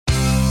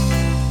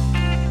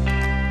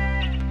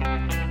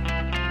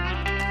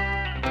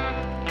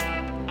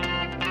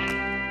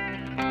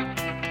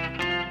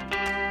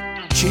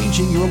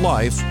changing your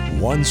life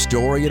one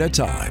story at a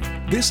time.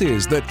 This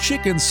is the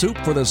Chicken Soup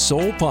for the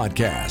Soul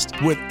podcast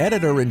with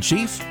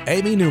Editor-in-Chief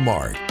Amy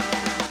Newmark.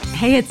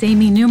 Hey, it's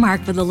Amy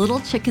Newmark with a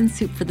little Chicken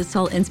Soup for the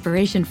Soul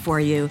inspiration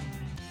for you.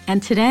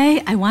 And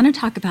today I want to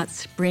talk about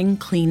spring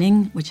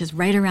cleaning, which is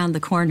right around the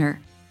corner.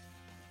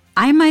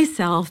 I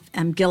myself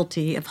am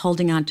guilty of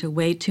holding on to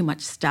way too much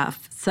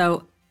stuff.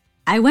 So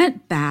I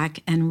went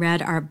back and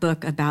read our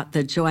book about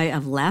the joy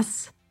of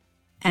less.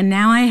 And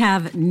now I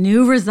have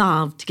new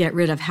resolve to get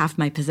rid of half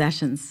my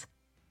possessions.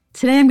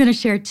 Today I'm going to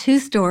share two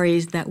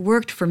stories that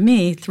worked for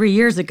me 3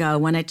 years ago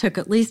when I took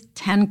at least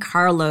 10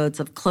 carloads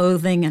of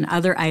clothing and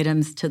other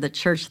items to the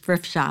church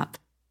thrift shop.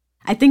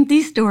 I think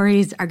these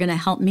stories are going to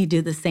help me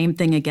do the same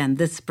thing again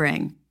this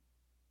spring.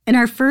 In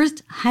our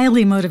first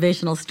highly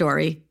motivational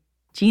story,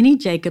 Jeannie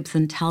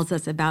Jacobson tells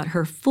us about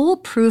her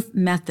foolproof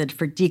method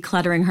for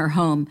decluttering her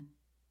home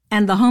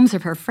and the homes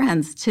of her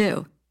friends,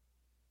 too.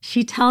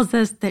 She tells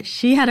us that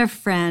she had a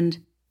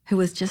friend who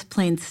was just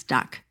plain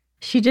stuck.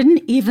 She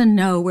didn't even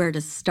know where to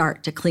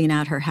start to clean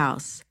out her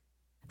house.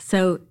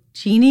 So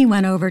Jeannie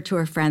went over to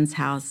her friend's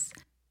house,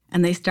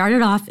 and they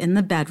started off in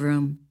the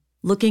bedroom,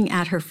 looking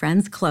at her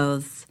friend's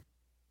clothes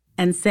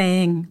and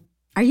saying,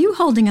 "Are you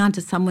holding on to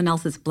someone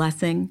else's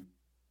blessing?"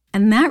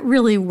 And that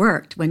really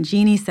worked when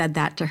Jeannie said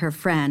that to her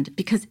friend,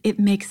 because it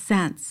makes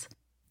sense.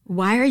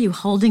 Why are you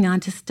holding on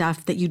to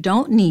stuff that you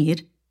don't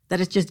need, that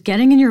is just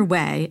getting in your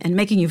way and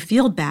making you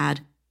feel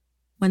bad,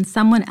 when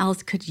someone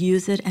else could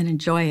use it and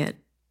enjoy it?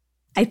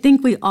 I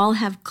think we all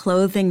have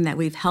clothing that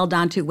we've held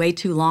on to way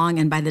too long,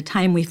 and by the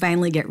time we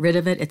finally get rid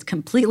of it, it's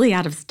completely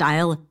out of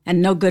style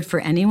and no good for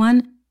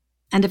anyone.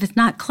 And if it's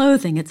not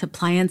clothing, it's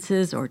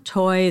appliances or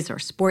toys or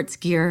sports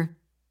gear.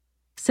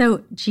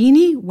 So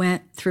Jeannie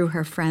went through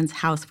her friend's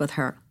house with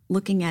her,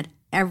 looking at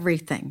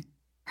everything: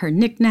 her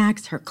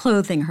knickknacks, her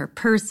clothing, her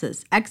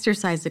purses,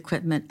 exercise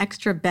equipment,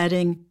 extra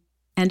bedding,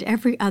 and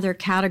every other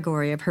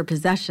category of her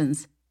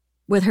possessions,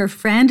 with her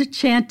friend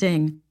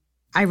chanting,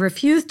 "I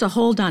refuse to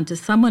hold on to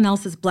someone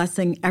else's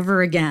blessing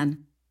ever again."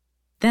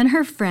 Then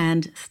her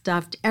friend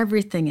stuffed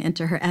everything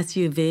into her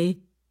SUV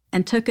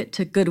and took it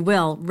to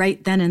Goodwill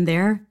right then and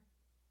there.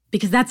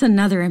 Because that's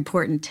another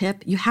important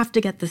tip. You have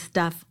to get the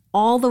stuff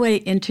all the way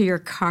into your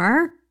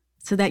car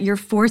so that you're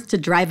forced to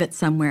drive it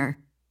somewhere.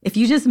 If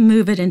you just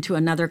move it into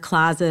another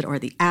closet or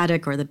the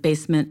attic or the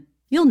basement,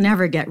 you'll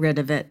never get rid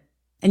of it.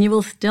 And you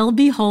will still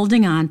be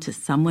holding on to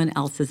someone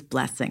else's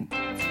blessing.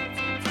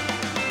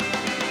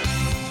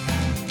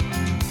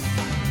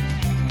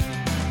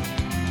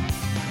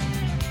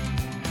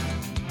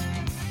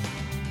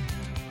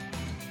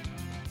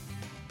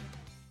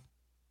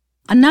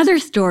 Another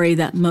story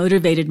that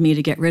motivated me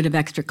to get rid of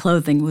extra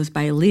clothing was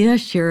by Leah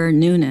Shearer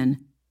Noonan,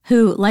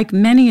 who, like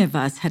many of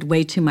us, had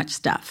way too much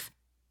stuff.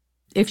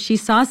 If she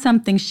saw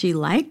something she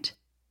liked,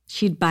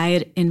 she'd buy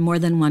it in more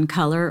than one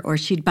color, or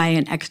she'd buy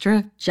an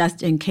extra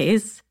just in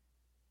case.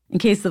 In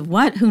case of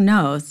what? Who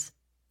knows?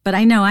 But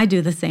I know I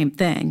do the same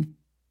thing.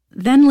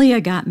 Then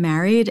Leah got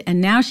married, and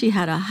now she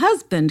had a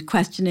husband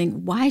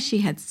questioning why she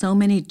had so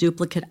many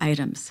duplicate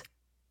items.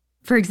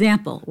 For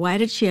example, why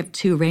did she have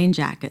 2 rain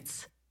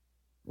jackets?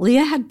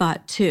 Leah had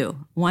bought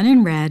 2, one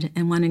in red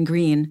and one in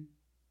green,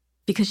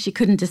 because she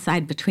couldn't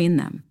decide between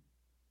them.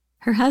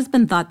 Her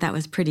husband thought that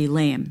was pretty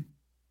lame.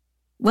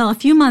 Well, a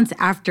few months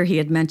after he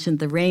had mentioned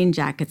the rain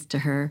jackets to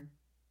her,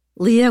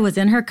 Leah was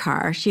in her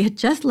car. She had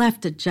just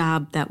left a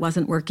job that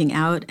wasn't working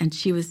out, and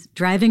she was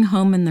driving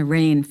home in the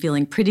rain,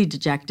 feeling pretty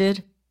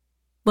dejected.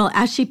 Well,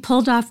 as she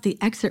pulled off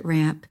the exit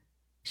ramp,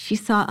 she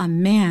saw a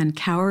man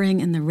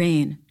cowering in the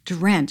rain,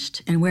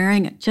 drenched and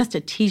wearing just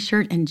a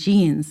t-shirt and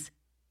jeans.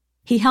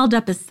 He held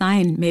up a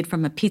sign made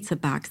from a pizza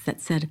box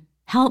that said,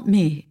 "Help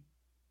me."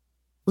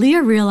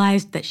 Leah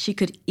realized that she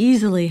could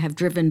easily have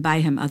driven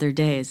by him other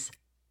days,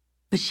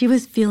 but she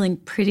was feeling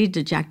pretty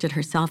dejected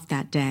herself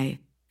that day,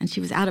 and she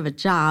was out of a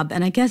job,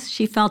 and I guess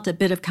she felt a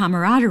bit of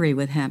camaraderie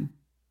with him.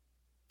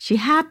 She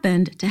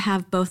happened to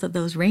have both of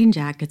those rain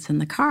jackets in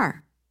the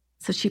car,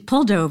 so she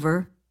pulled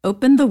over,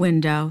 opened the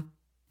window,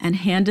 and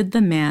handed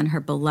the man her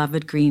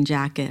beloved green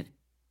jacket.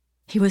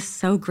 He was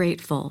so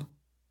grateful.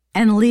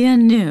 And Leah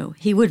knew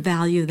he would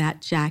value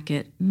that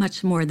jacket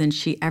much more than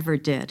she ever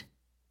did.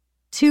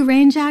 2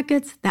 rain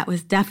jackets, that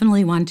was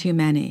definitely one too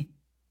many.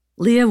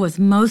 Leah was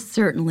most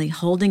certainly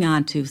holding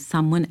on to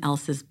someone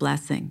else's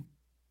blessing.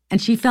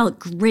 And she felt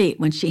great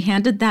when she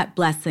handed that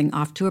blessing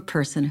off to a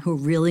person who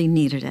really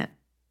needed it.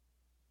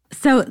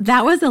 So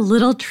that was a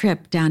little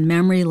trip down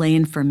memory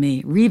lane for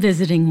me,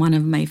 revisiting one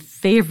of my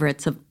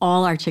favorites of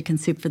all our Chicken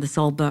Soup for the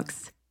Soul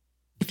books.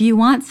 If you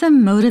want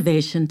some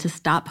motivation to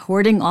stop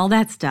hoarding all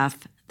that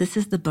stuff, this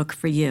is the book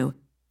for you,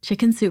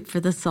 Chicken Soup for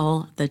the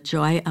Soul, The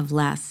Joy of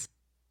Less.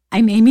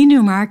 I'm Amy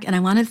Newmark, and I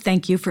want to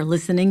thank you for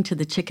listening to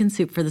the Chicken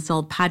Soup for the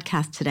Soul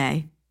podcast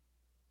today.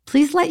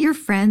 Please let your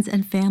friends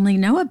and family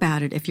know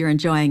about it if you're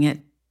enjoying it.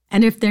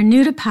 And if they're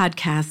new to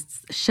podcasts,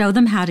 show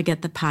them how to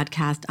get the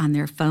podcast on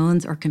their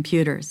phones or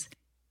computers.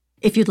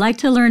 If you'd like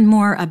to learn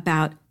more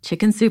about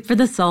Chicken Soup for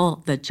the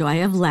Soul, The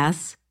Joy of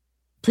Less,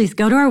 Please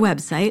go to our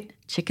website,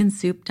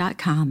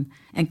 chickensoup.com,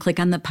 and click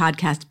on the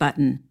podcast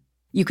button.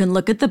 You can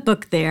look at the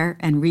book there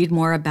and read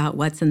more about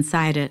what's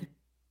inside it.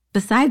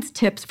 Besides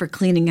tips for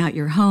cleaning out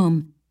your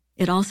home,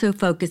 it also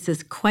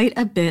focuses quite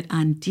a bit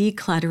on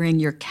decluttering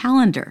your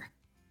calendar.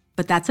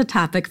 But that's a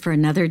topic for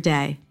another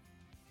day.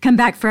 Come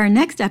back for our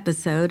next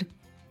episode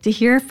to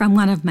hear from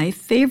one of my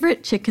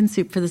favorite Chicken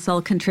Soup for the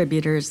Soul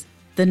contributors,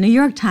 the New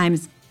York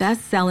Times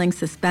best-selling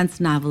suspense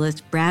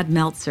novelist Brad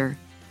Meltzer.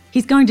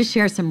 He's going to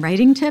share some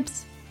writing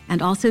tips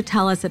and also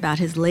tell us about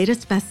his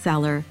latest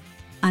bestseller,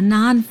 a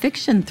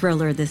nonfiction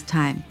thriller this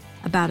time,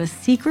 about a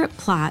secret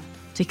plot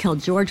to kill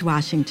George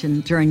Washington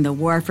during the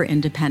War for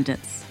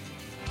Independence.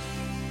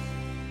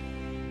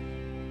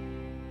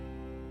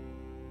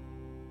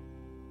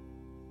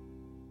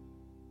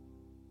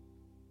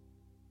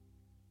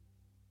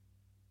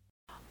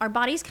 Our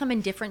bodies come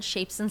in different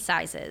shapes and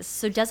sizes,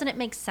 so doesn't it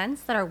make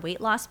sense that our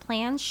weight loss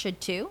plans should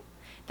too?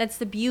 That's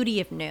the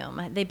beauty of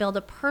Noom. They build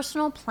a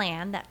personal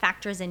plan that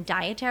factors in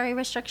dietary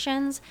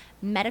restrictions,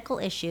 medical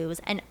issues,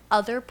 and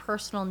other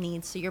personal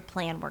needs so your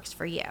plan works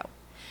for you.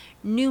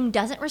 Noom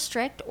doesn't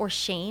restrict or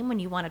shame when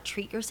you want to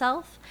treat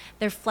yourself.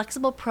 Their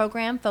flexible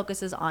program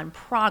focuses on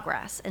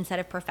progress instead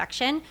of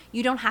perfection.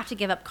 You don't have to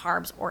give up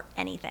carbs or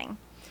anything.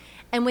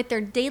 And with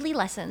their daily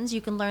lessons,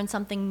 you can learn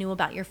something new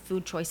about your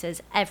food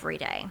choices every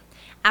day.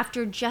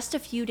 After just a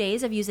few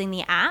days of using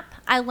the app,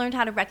 I learned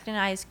how to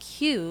recognize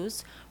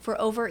cues for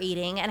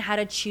overeating and how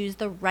to choose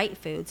the right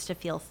foods to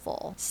feel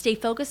full. Stay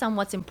focused on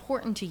what's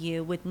important to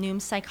you with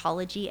Noom's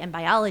psychology and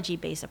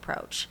biology-based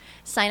approach.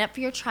 Sign up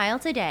for your trial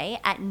today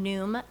at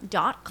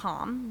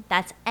Noom.com.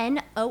 That's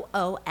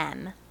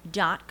Noom.com.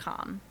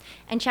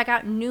 And check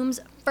out Noom's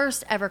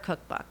first ever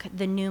cookbook,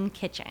 The Noom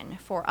Kitchen,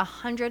 for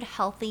 100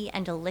 healthy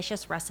and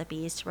delicious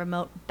recipes to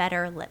promote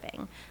better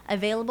living.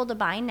 Available to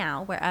buy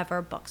now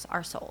wherever books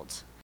are sold.